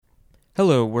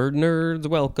Hello, word nerds.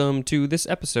 Welcome to this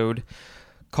episode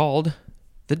called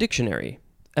The Dictionary.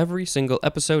 Every single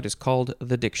episode is called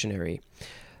The Dictionary.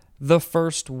 The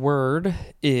first word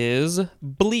is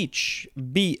bleach.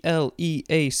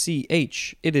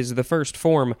 B-L-E-A-C-H. It is the first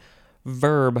form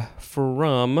verb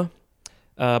from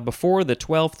before the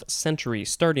 12th century,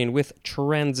 starting with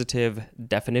transitive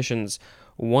definitions.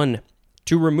 1.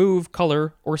 To remove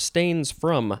color or stains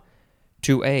from.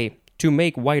 2a. To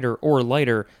make whiter or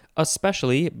lighter,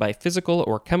 especially by physical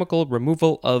or chemical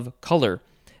removal of color,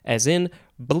 as in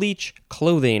bleach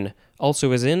clothing,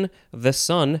 also as in the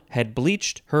sun had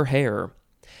bleached her hair.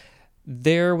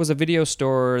 There was a video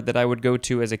store that I would go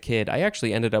to as a kid. I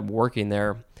actually ended up working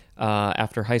there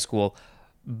after high school,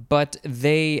 but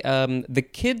the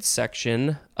kids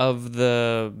section of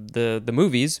the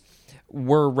movies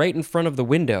were right in front of the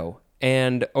window,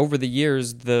 and over the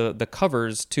years the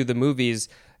covers to the movies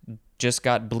just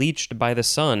got bleached by the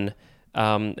sun,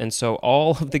 and so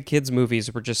all of the kids'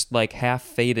 movies were just like half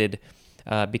faded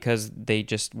because they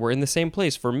just were in the same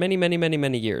place for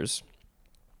many years.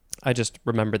 I just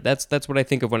remembered that's what I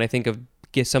think of when I think of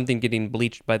something getting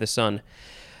bleached by the sun.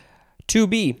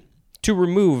 2b, to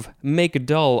remove, make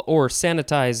dull, or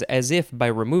sanitize as if by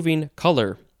removing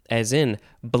color, as in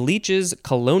bleaches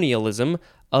colonialism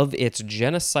of its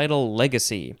genocidal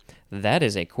legacy. That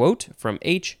is a quote from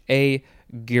H.A.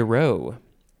 Giroux.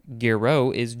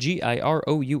 Giroux is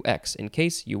G-I-R-O-U-X, in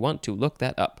case you want to look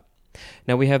that up.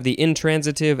 Now we have the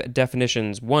intransitive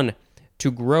definitions. 1, to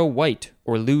grow white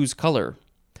or lose color.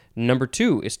 Number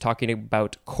 2 is talking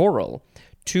about coral.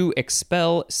 To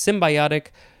expel symbiotic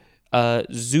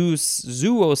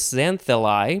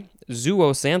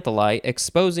zooxanthellae,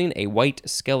 exposing a white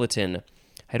skeleton.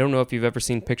 I don't know if you've ever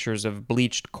seen pictures of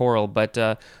bleached coral, but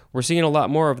we're seeing a lot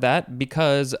more of that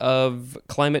because of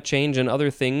climate change and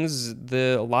other things.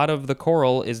 A lot of the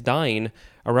coral is dying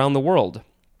around the world.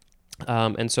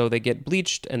 And so they get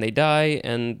bleached and they die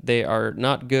and they are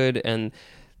not good, and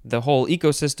the whole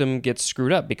ecosystem gets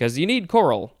screwed up because you need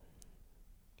coral.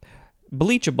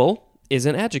 Bleachable is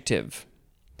an adjective.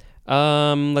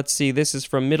 Let's see, this is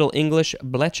from Middle English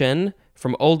blechen,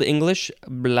 from Old English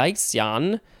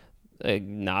bleician,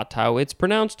 not how it's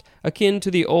pronounced, akin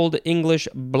to the Old English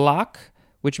black,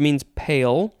 which means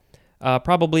pale,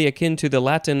 probably akin to the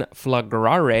Latin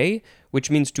flagrare, which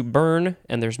means to burn,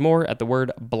 and there's more at the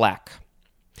word black.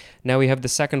 Now we have the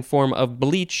second form of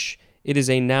bleach. It is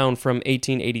a noun from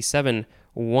 1887.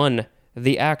 1,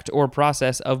 the act or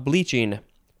process of bleaching.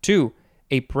 2,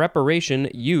 a preparation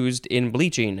used in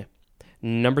bleaching.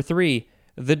 Number 3,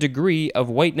 the degree of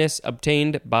whiteness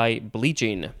obtained by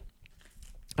bleaching.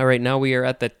 All right, now we are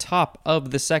at the top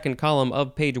of the second column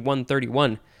of page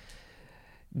 131.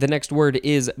 The next word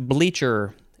is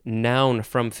bleacher, noun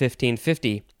from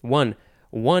 1550. 1,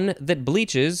 one that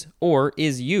bleaches or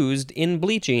is used in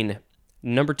bleaching.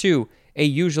 Number 2, a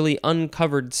usually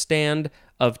uncovered stand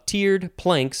of tiered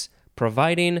planks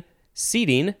providing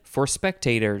seating for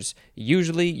spectators,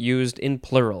 usually used in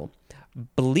plural.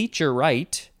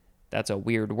 Bleacherite, that's a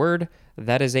weird word.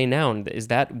 That is a noun. Is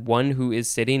that one who is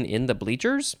sitting in the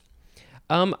bleachers?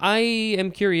 I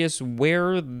am curious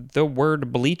where the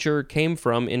word bleacher came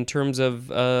from in terms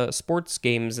of sports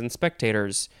games and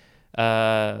spectators.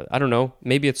 I don't know.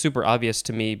 Maybe it's super obvious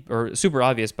to me, or super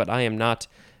obvious, but I am not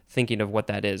thinking of what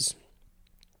that is.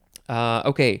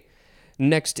 Okay.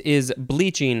 Next is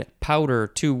bleaching powder,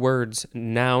 2 words,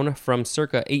 noun from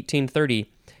circa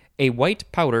 1830. A white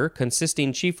powder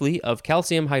consisting chiefly of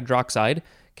calcium hydroxide,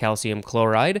 calcium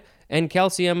chloride, and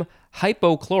calcium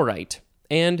hypochlorite,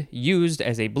 and used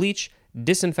as a bleach,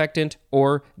 disinfectant,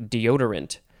 or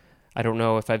deodorant. I don't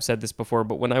know if I've said this before,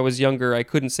 but when I was younger, I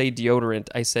couldn't say deodorant.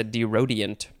 I said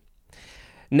derodient.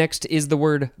 Next is the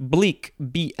word bleak,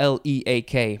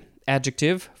 B-L-E-A-K,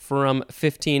 adjective from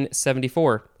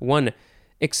 1574. 1,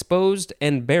 exposed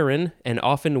and barren and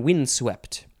often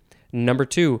windswept. Number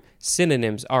 2,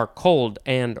 synonyms are cold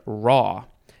and raw,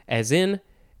 as in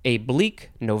a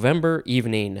bleak November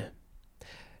evening.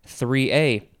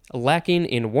 3a, lacking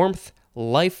in warmth,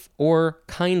 life, or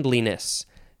kindliness.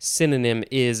 Synonym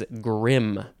is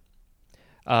grim.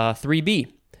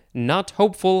 3b, not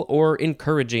hopeful or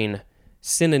encouraging.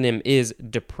 Synonym is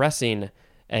depressing,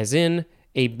 as in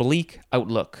a bleak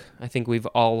outlook. I think we've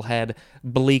all had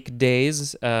bleak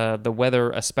days. The weather,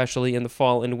 especially in the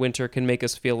fall and winter, can make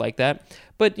us feel like that.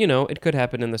 But, it could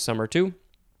happen in the summer too.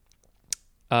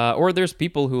 Or there's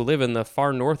people who live in the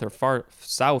far north or far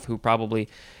south who probably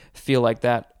feel like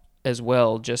that as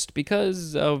well, just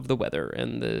because of the weather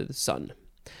and the sun.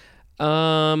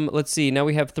 Let's see. Now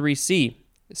we have 3C,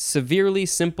 severely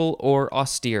simple or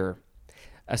austere.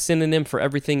 A synonym for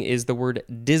everything is the word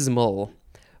dismal.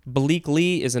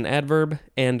 Bleakly is an adverb,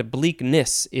 and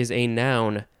bleakness is a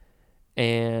noun.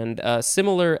 And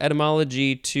similar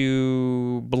etymology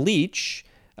to bleach,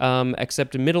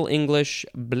 except Middle English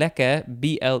bleke,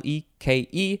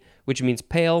 B-L-E-K-E, which means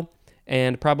pale,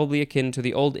 and probably akin to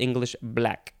the Old English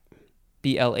black,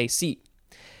 B-L-A-C.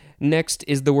 Next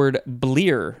is the word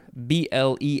blear,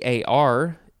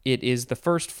 B-L-E-A-R. It is the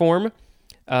first form.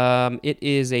 It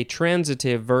is a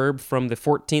transitive verb from the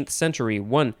 14th century.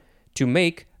 1, to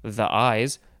make, the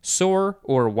eyes, sore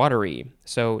or watery.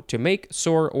 So to make,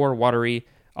 sore or watery,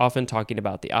 often talking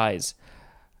about the eyes.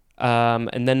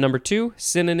 And then number 2,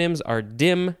 synonyms are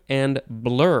dim and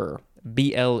blur,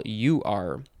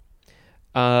 B-L-U-R.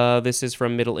 This is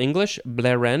from Middle English,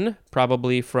 bleren,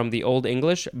 probably from the Old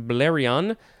English,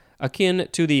 blerion, akin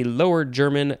to the Lower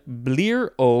German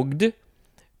bleerogd,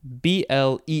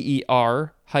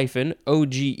 B-L-E-E-R hyphen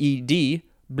O-G-E-D,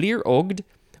 bleerogd,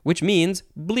 which means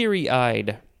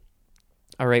bleary-eyed.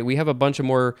 All right, we have a bunch of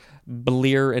more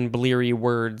blear and bleary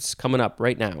words coming up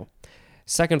right now.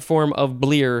 Second form of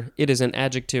blear, it is an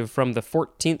adjective from the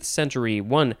 14th century.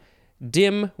 1,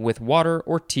 dim with water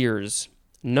or tears.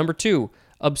 Number 2,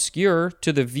 obscure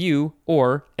to the view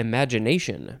or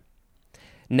imagination.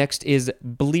 Next is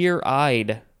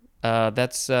blear-eyed.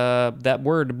 That's that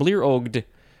word, bleerogd.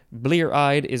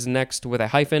 Blear-eyed is next with a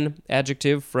hyphen,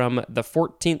 adjective from the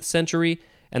 14th century,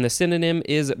 and the synonym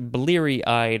is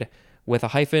bleary-eyed with a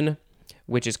hyphen,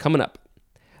 which is coming up.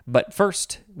 But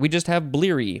first, we just have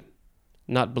bleary.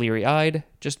 Not bleary-eyed,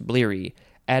 just bleary.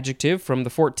 Adjective from the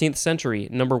 14th century.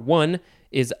 Number 1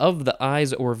 is of the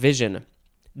eyes or vision.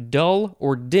 Dull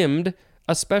or dimmed,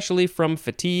 especially from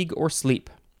fatigue or sleep.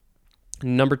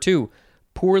 Number 2,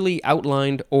 poorly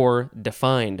outlined or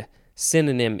defined.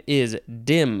 Synonym is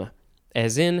dim,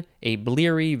 as in a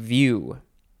bleary view.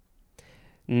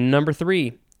 Number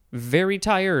 3, very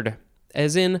tired,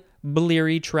 as in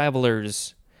bleary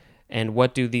travelers. And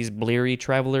what do these bleary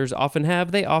travelers often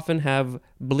have? They often have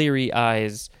bleary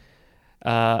eyes.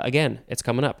 Again, it's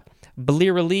coming up.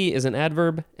 Blearily is an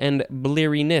adverb, and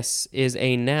bleariness is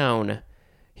a noun.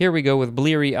 Here we go with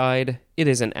bleary-eyed. It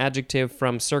is an adjective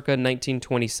from circa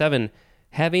 1927,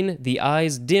 having the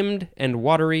eyes dimmed and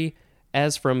watery,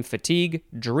 as from fatigue,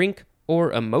 drink,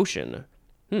 or emotion.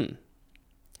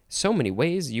 So many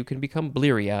ways you can become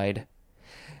bleary-eyed.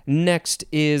 Next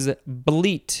is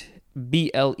bleat,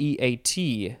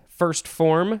 B-L-E-A-T. First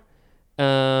form,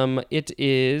 it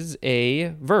is a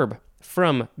verb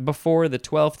from before the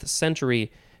 12th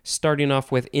century, starting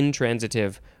off with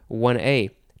intransitive. 1a,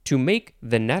 to make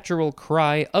the natural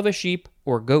cry of a sheep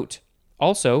or goat.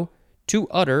 Also, to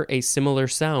utter a similar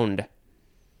sound.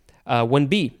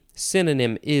 1b,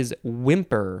 synonym is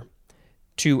whimper.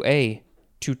 2a,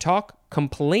 to talk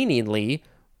complainingly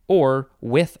or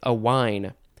with a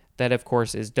whine. That, of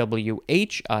course, is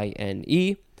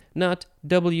W-H-I-N-E, not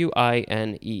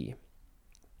W-I-N-E.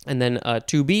 And then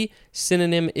 2b,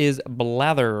 synonym is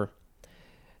blather.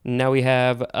 Now we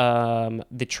have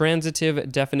the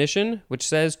transitive definition, which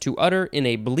says to utter in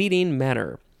a bleating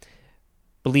manner.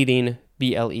 Bleating,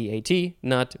 B-L-E-A-T,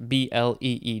 not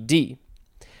B-L-E-E-D.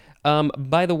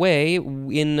 By the way,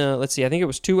 in, let's see, I think it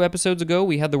was 2 episodes ago,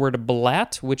 we had the word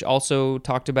blat, which also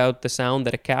talked about the sound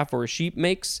that a calf or a sheep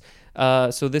makes.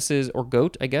 So this is, or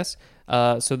goat, I guess.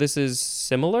 So this is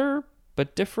similar,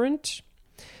 but different.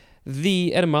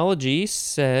 The etymology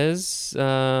says,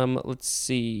 let's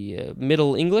see,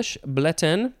 Middle English,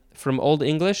 bleten, from Old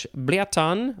English,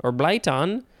 bleatan, or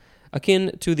blaitan,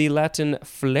 akin to the Latin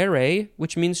flere,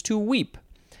 which means to weep.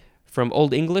 From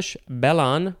Old English,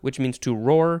 bellan, which means to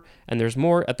roar, and there's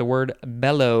more at the word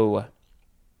bellow.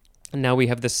 Now we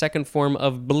have the second form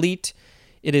of bleat.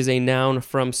 It is a noun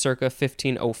from circa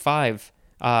 1505.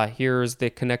 Here's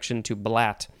the connection to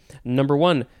blat. Number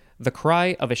 1, the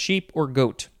cry of a sheep or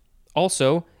goat.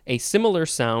 Also, a similar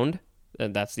sound,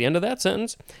 and that's the end of that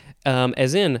sentence,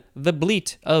 as in the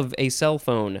bleat of a cell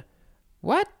phone.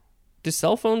 What? Do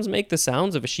cell phones make the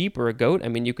sounds of a sheep or a goat? I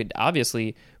mean, you could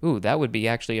obviously, that would be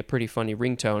actually a pretty funny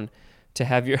ringtone to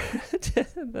have your,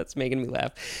 that's making me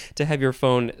laugh, to have your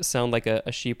phone sound like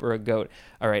a sheep or a goat.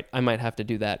 All right, I might have to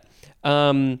do that.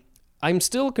 I'm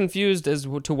still confused as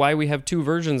to why we have 2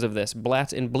 versions of this,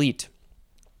 blat and bleat.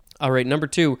 All right, number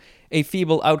 2, a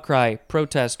feeble outcry,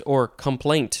 protest, or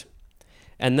complaint.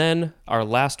 And then our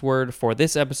last word for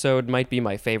this episode might be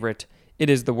my favorite. It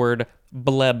is the word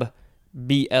bleb,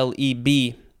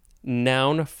 B-L-E-B,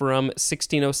 noun from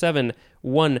 1607.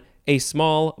 1, a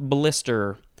small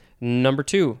blister. Number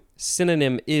 2,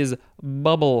 synonym is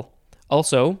bubble,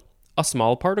 also a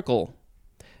small particle.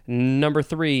 Number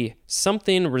 3,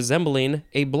 something resembling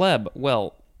a bleb.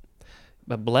 Well,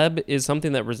 a bleb is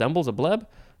something that resembles a bleb?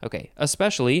 Okay,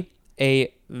 especially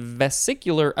a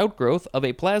vesicular outgrowth of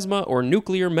a plasma or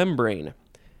nuclear membrane.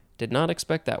 Did not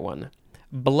expect that one.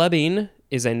 Blebbing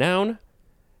is a noun.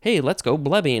 Hey, let's go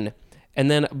blebbing.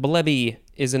 And then blebby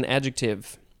is an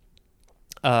adjective.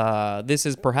 This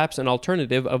is perhaps an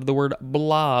alternative of the word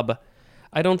blob.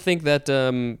 I don't think that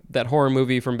that horror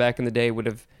movie from back in the day would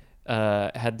have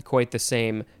had quite the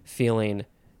same feeling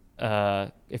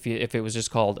if it was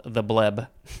just called The Bleb.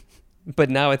 But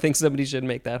now I think somebody should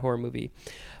make that horror movie.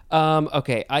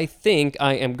 Okay, I think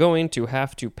I am going to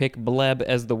have to pick bleb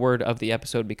as the word of the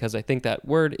episode because I think that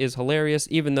word is hilarious,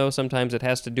 even though sometimes it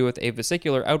has to do with a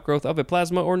vesicular outgrowth of a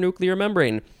plasma or nuclear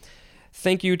membrane.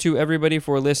 Thank you to everybody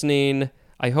for listening.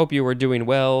 I hope you are doing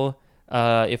well.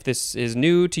 If this is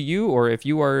new to you or if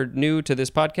you are new to this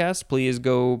podcast, please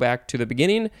go back to the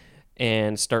beginning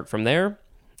and start from there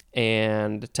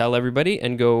and tell everybody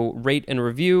and go rate and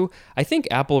review. I think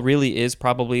Apple really is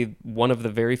probably one of the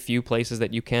very few places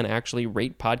that you can actually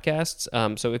rate podcasts.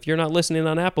 So if you're not listening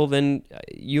on Apple, then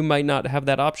you might not have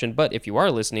that option. But if you are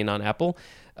listening on Apple,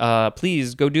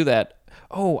 please go do that.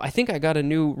 Oh, I think I got a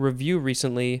new review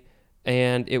recently,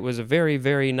 and it was a very,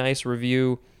 very nice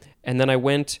review. And then I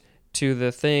went to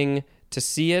the thing to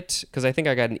see it because I think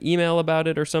I got an email about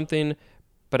it or something,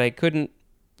 but I couldn't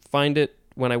find it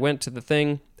when I went to the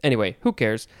thing. Anyway, who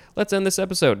cares? Let's end this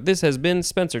episode. This has been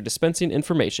Spencer dispensing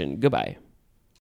information. Goodbye.